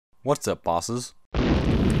What's up, bosses?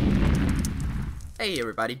 Hey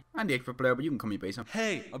everybody, I'm the expert player, but you can call me Basom.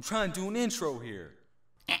 Hey, I'm trying to do an intro here.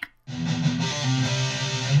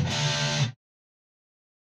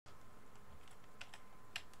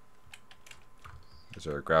 Is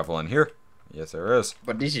there a gravel in here? Yes, there is.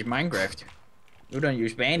 But this is Minecraft. You don't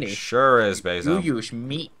use band-aids. Sure is, You Basom. use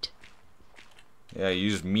meat. Yeah, you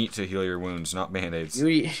use meat to heal your wounds, not band-aids.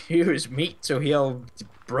 You use meat to heal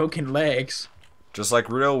broken legs. Just like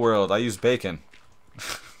real world, I use bacon.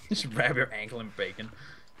 Just wrap your ankle in bacon.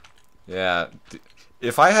 Yeah,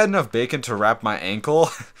 if I had enough bacon to wrap my ankle,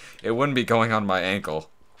 it wouldn't be going on my ankle.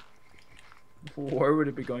 Where would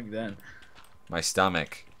it be going then? My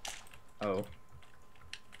stomach. Oh.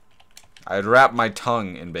 I'd wrap my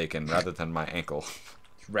tongue in bacon rather than my ankle.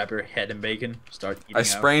 Wrap your head in bacon. Start eating I out.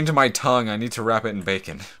 sprained my tongue, I need to wrap it in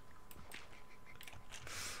bacon.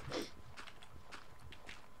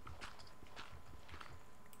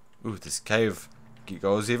 Ooh, this cave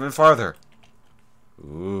goes even farther.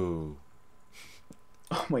 Ooh.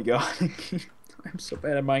 Oh my god. I'm so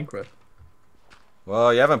bad at Minecraft.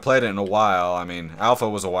 Well, you haven't played it in a while. I mean, Alpha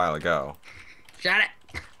was a while ago. Shut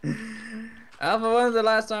it! Alpha 1 was the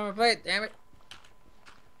last time I played, damn it.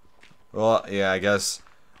 Well, yeah, I guess.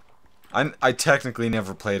 I technically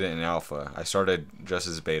never played it in Alpha. I started just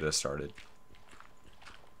as Beta started.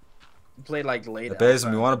 You played like late.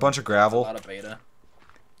 Basom, you want a bunch of A gravel? lot of beta.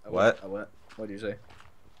 What? What? What do you say?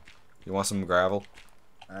 You want some gravel?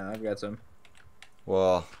 I've got some.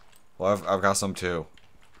 Well, I've got some too.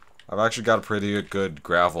 I've actually got a pretty good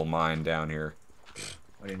gravel mine down here.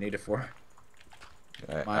 What do you need it for?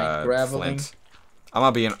 Mine graveling? Flint. I'm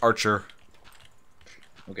gonna be an archer.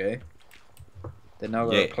 Okay. They now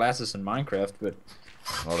got Yeah. classes in Minecraft, but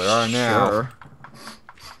Well, there are now. sure.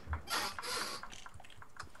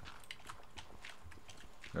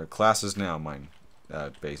 There are classes now, mine.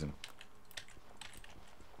 Basin.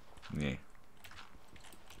 Yeah.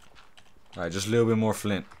 Alright, just a little bit more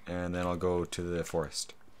flint, and then I'll go to the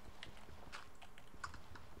forest.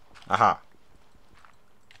 Aha!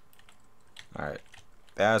 Alright.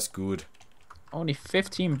 That's good. Only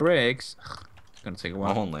 15 bricks. It's gonna take a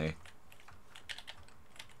while. Only.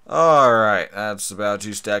 Alright, that's about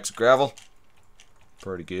 2 stacks of gravel.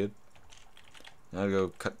 Pretty good. Now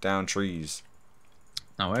go cut down trees.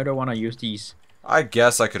 Now I don't want to use these. I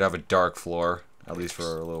guess I could have a dark floor, at least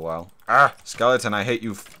for a little while. Ah! Skeleton, I hate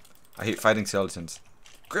you. I hate fighting skeletons.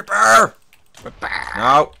 Creeper!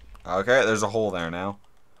 No! Okay, there's a hole there now.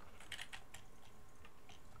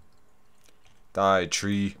 Die,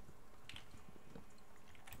 tree.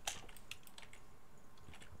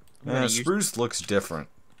 Man, spruce looks different.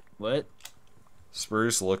 What?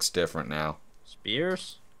 Spruce looks different now.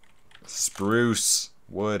 Spears? Spruce.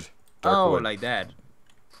 Wood. Dark Oh, wood. like that.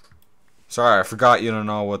 Sorry, I forgot you don't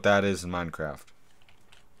know what that is in Minecraft.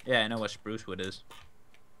 Yeah, I know what spruce wood is.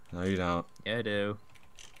 No, you don't. Yeah, I do.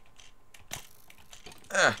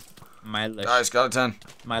 Eh. Die, skeleton.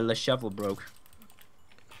 My shovel broke.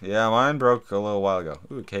 Yeah, mine broke a little while ago.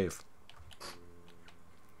 Ooh, a cave.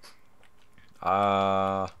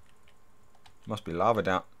 Must be lava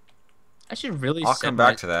down. I should really. I'll come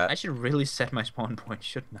back to that. I should really set my spawn point,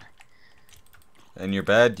 shouldn't I? In your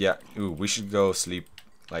bed? Yeah. Ooh, we should go sleep,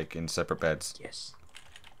 like, in separate beds. Yes.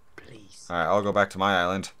 Please. Alright, I'll go back to my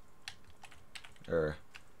island.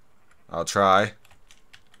 I'll try.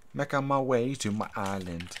 Making my way to my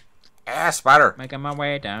island. Ah, spider! Making my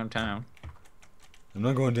way downtown. I'm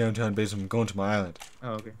not going downtown, base. I'm going to my island.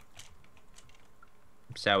 Oh, okay.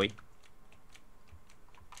 I'm sorry.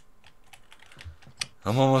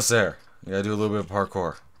 I'm almost there. You gotta do a little bit of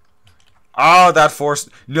parkour. Oh, that force.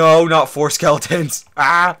 No, not 4 skeletons.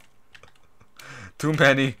 Ah! Too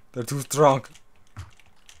many. They're too strong.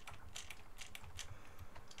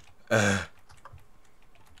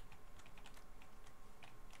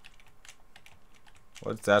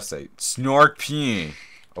 What's that say? Snork pee.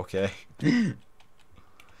 Okay.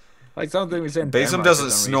 Like something we say in Basom Denmark doesn't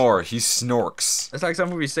for some snore. He snorks. Reason. It's like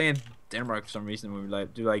something we say in Denmark for some reason when we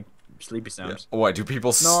like do like sleepy sounds. Yeah. What do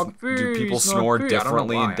people Snork do? People pee, snore snork pee. I don't know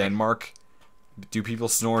differently in why. Denmark? Do people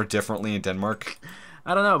snore differently in Denmark?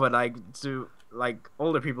 I don't know, but like to like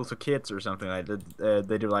older people to kids or something like that,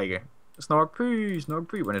 they do like a snork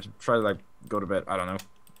pee when they try to like go to bed. I don't know.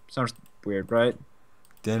 Sounds weird, right?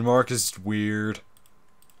 Denmark is weird.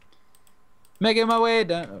 Making my way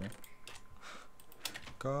down. Okay.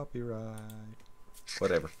 Copyright.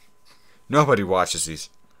 Whatever. Nobody watches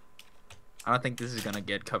these. I don't think this is gonna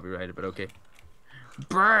get copyrighted, but okay.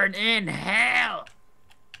 Burn in hell.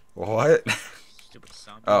 What? Stupid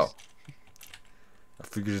zombies. Oh. I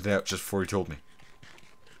figured it out just before he told me.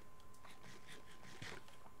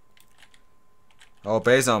 Oh,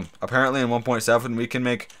 Basom. Apparently in 1.7 we can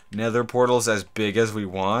make nether portals as big as we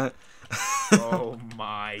want. Oh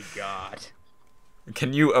my god.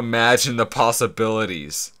 Can you imagine the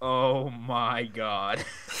possibilities? Oh my god.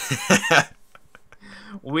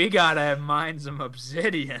 We gotta mine some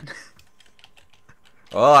obsidian.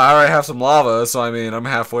 Well, I already have some lava, so I mean, I'm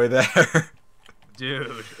halfway there.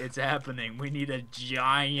 Dude, it's happening. We need a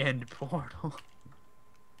giant portal.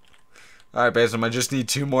 Alright, Basom, I just need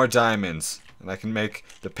 2 more diamonds, and I can make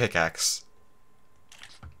the pickaxe.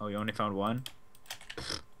 Oh, you only found one?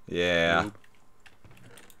 Yeah. Nope.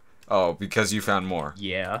 Oh, because you found more.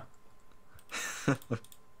 Yeah.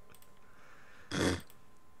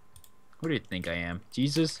 Who do you think I am?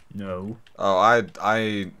 Jesus? No. Oh,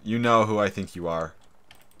 you know who I think you are.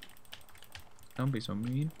 Don't be so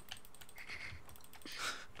mean.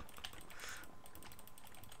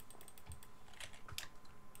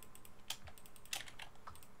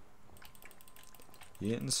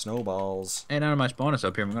 Getting snowballs. Hey, none of my spawn is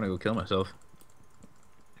up here. I'm gonna go kill myself.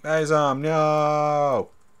 Basom, no!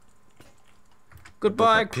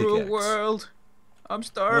 Goodbye, my cruel pickaxe. world. I'm No,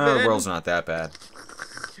 starving. the world's not that bad.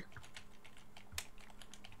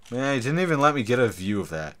 Man, he didn't even let me get a view of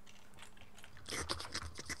that.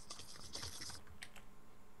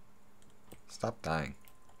 Stop dying.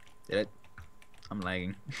 Did it? I'm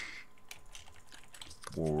lagging.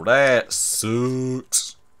 Oh, that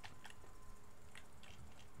sucks.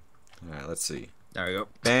 Alright, let's see. There we go.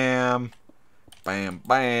 Bam. Bam,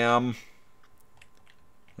 bam.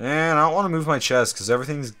 And I don't want to move my chest because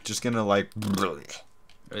everything's just gonna like.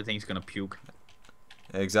 Everything's gonna puke.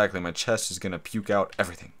 Exactly, my chest is gonna puke out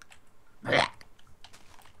everything.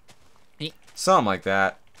 Something like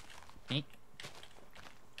that.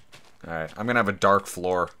 Alright, I'm gonna have a dark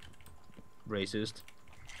floor. Racist.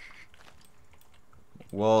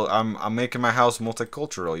 Well, I'm making my house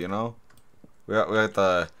multicultural, you know? We got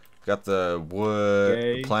the wood,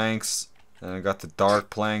 Gay. the planks, and I got the dark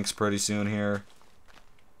planks pretty soon here.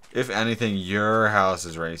 If anything, your house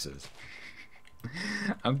is racist.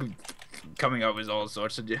 I'm coming up with all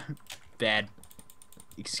sorts of bad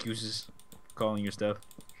excuses calling your stuff.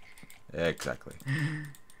 Exactly.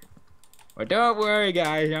 But don't worry,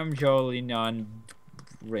 guys. I'm totally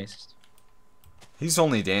non-racist. He's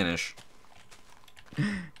only Danish. You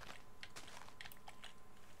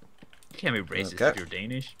can't be racist Okay. if you're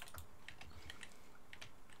Danish.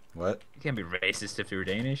 What? You can't be racist if you're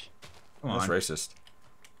Danish. Come That's on. racist.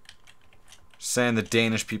 Saying the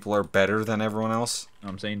Danish people are better than everyone else?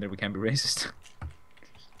 I'm saying that we can't be racist.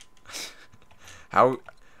 How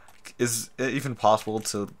is it even possible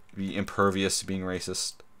to be impervious to being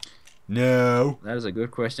racist? No. That is a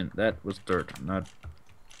good question. That was dirt, not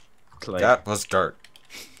clay. That was dirt.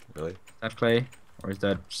 Really? Is that clay or is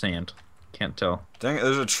that sand? Can't tell. Dang it,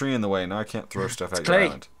 there's a tree in the way. Now I can't throw stuff at your clay.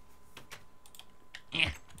 island. Yeah,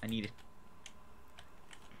 I need it.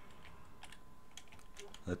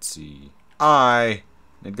 Let's see. I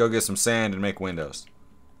need to go get some sand and make windows.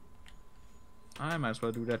 I might as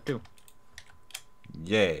well do that too.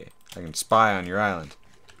 Yay. I can spy on your island.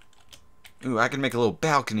 Ooh, I can make a little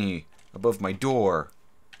balcony above my door.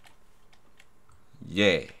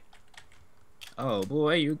 Yay. Oh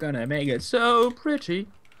boy, you're gonna make it so pretty.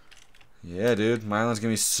 Yeah, dude. My island's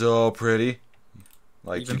gonna be so pretty.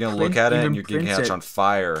 Like, Even you're gonna look at it even and you're gonna catch Princess- on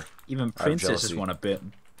fire. Even Out of princesses jealousy. want to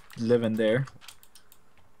live in there.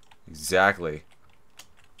 Exactly.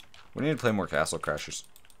 We need to play more Castle Crashers.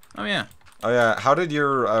 Oh yeah, Oh yeah, how did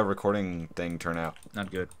your recording thing turn out? not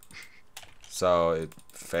good. So it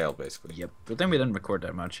failed basically. Yep. But then we didn't record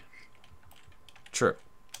that much. True.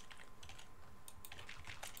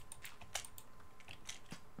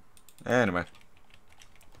 Anyway.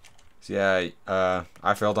 So yeah,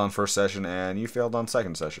 I failed on first session and you failed on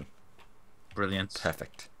second session. Brilliant.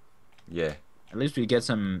 Perfect. Yeah. At least we get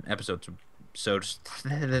some episodes.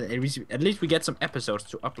 At least we get some episodes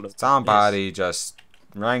to upload. Somebody just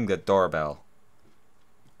rang the doorbell.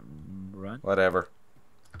 Yes. Run. Whatever.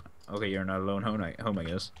 Okay, you're not alone home, I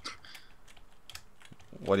guess.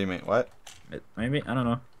 What do you mean? What? Maybe, I don't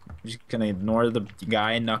know. You're just gonna ignore the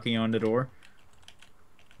guy knocking on the door.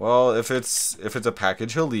 Well, if it's a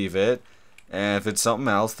package, he'll leave it, and if it's something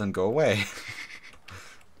else, then go away.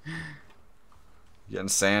 Getting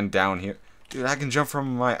sand down here, dude. I can jump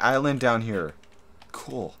from my island down here.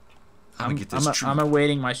 Cool. I'm gonna get this tree. I'm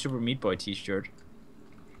awaiting my Super Meat Boy T-shirt.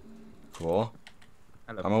 Cool.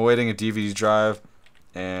 I love I'm awaiting a DVD drive,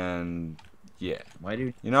 and yeah. Why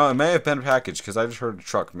do You know, it may have been a package because I just heard a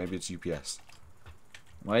truck. Maybe it's UPS.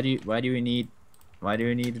 we need a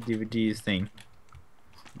DVD thing?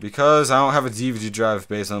 Because I don't have a DVD drive,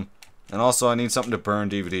 Basom, And also, I need something to burn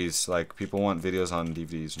DVDs. Like, people want videos on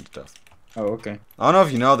DVDs and stuff. Oh, okay. I don't know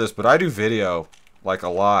if you know this, but I do video, like, a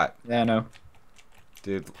lot. Yeah, I know.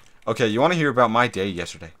 Dude. Okay, you want to hear about my day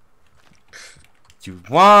yesterday? You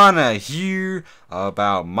want to hear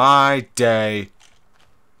about my day?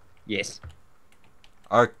 Yes.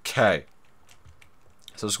 Okay.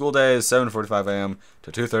 So school day is 7:45 a.m.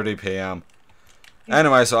 to 2:30 p.m.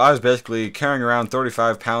 Anyway, so I was basically carrying around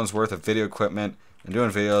 35 pounds worth of video equipment and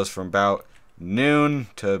doing videos from about noon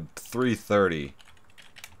to 3:30.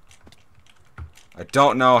 I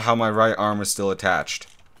don't know how my right arm is still attached.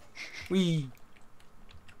 Whee!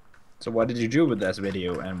 So what did you do with this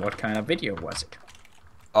video, and what kind of video was it?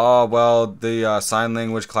 Oh, well, the sign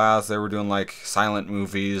language class, they were doing, like, silent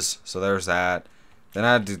movies, so there's that. Then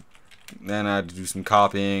I had to do some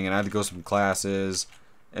copying, and I had to go to some classes.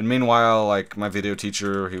 And meanwhile, like, my video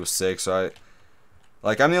teacher, he was sick, so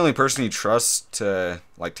I'm the only person he trusts to,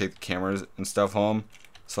 like, take the cameras and stuff home.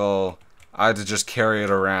 So I had to just carry it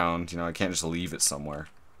around. You know, I can't just leave it somewhere.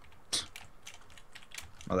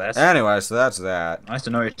 Well, that's Anyway, so that's that. nice to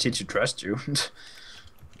know your teacher trusts you.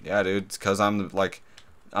 Yeah, dude, it's because I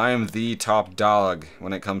am the top dog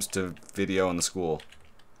when it comes to video in the school.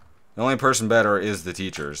 The only person better is the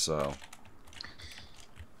teachers, so.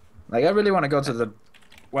 Like, I really want to go to the...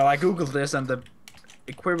 Well, I googled this, and the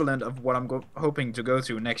equivalent of what I'm hoping to go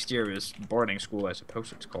to next year is boarding school, I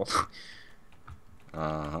suppose it's called.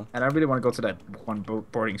 Uh-huh. And I really want to go to that one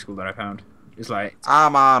boarding school that I found. It's like...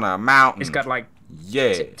 I'm on a mountain. It's got, like,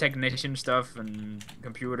 Yeah. technician stuff and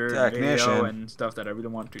computer and Technician. video and stuff that I really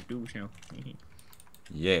want to do, you know.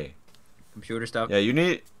 Yeah. Computer stuff. Yeah, you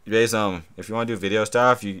need, Basom, if you want to do video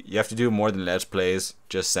stuff, you have to do more than Let's Plays.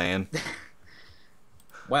 Just saying.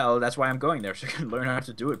 Well, that's why I'm going there, so I can learn how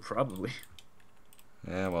to do it, probably.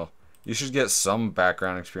 Yeah, well, you should get some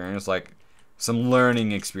background experience, like some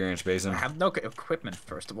learning experience, I Basom. have no equipment,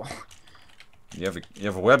 first of all. You have a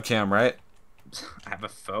webcam, right? I have a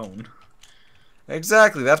phone.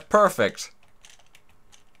 Exactly, that's perfect.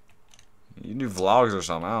 You can do vlogs or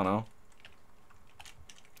something, I don't know.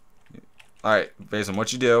 Alright, Basom,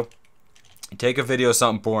 what you do, you take a video of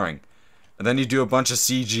something boring, and then you do a bunch of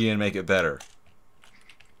CG and make it better.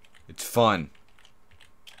 It's fun.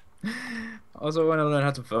 Also, I want to learn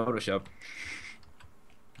how to Photoshop.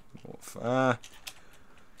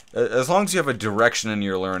 As long as you have a direction in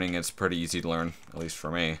your learning, it's pretty easy to learn, at least for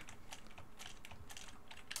me.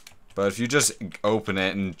 But if you just open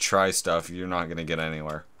it and try stuff, you're not gonna get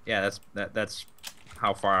anywhere. Yeah, that's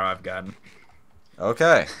how far I've gotten.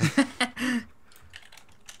 Okay.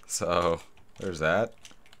 So, there's that.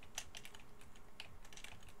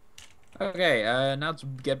 Okay, now to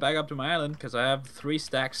get back up to my island, because I have 3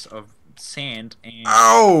 stacks of sand and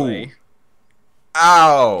Ow! clay.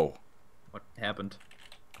 Ow! What happened?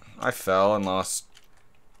 I fell and lost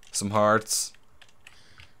some hearts.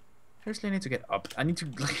 Seriously, I need to get up. I need to,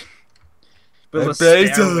 like, build a Hey,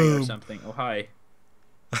 stairway or Basom! something. Oh, hi.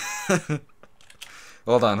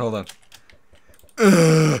 Hold on.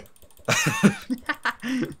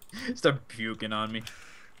 Start puking on me.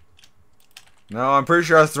 No, I'm pretty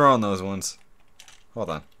sure I've thrown those ones. Hold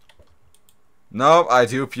on. Nope, I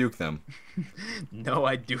do puke them. No,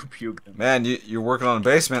 I do puke them. Man, you're working on a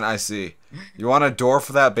basement, I see. You want a door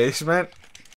for that basement?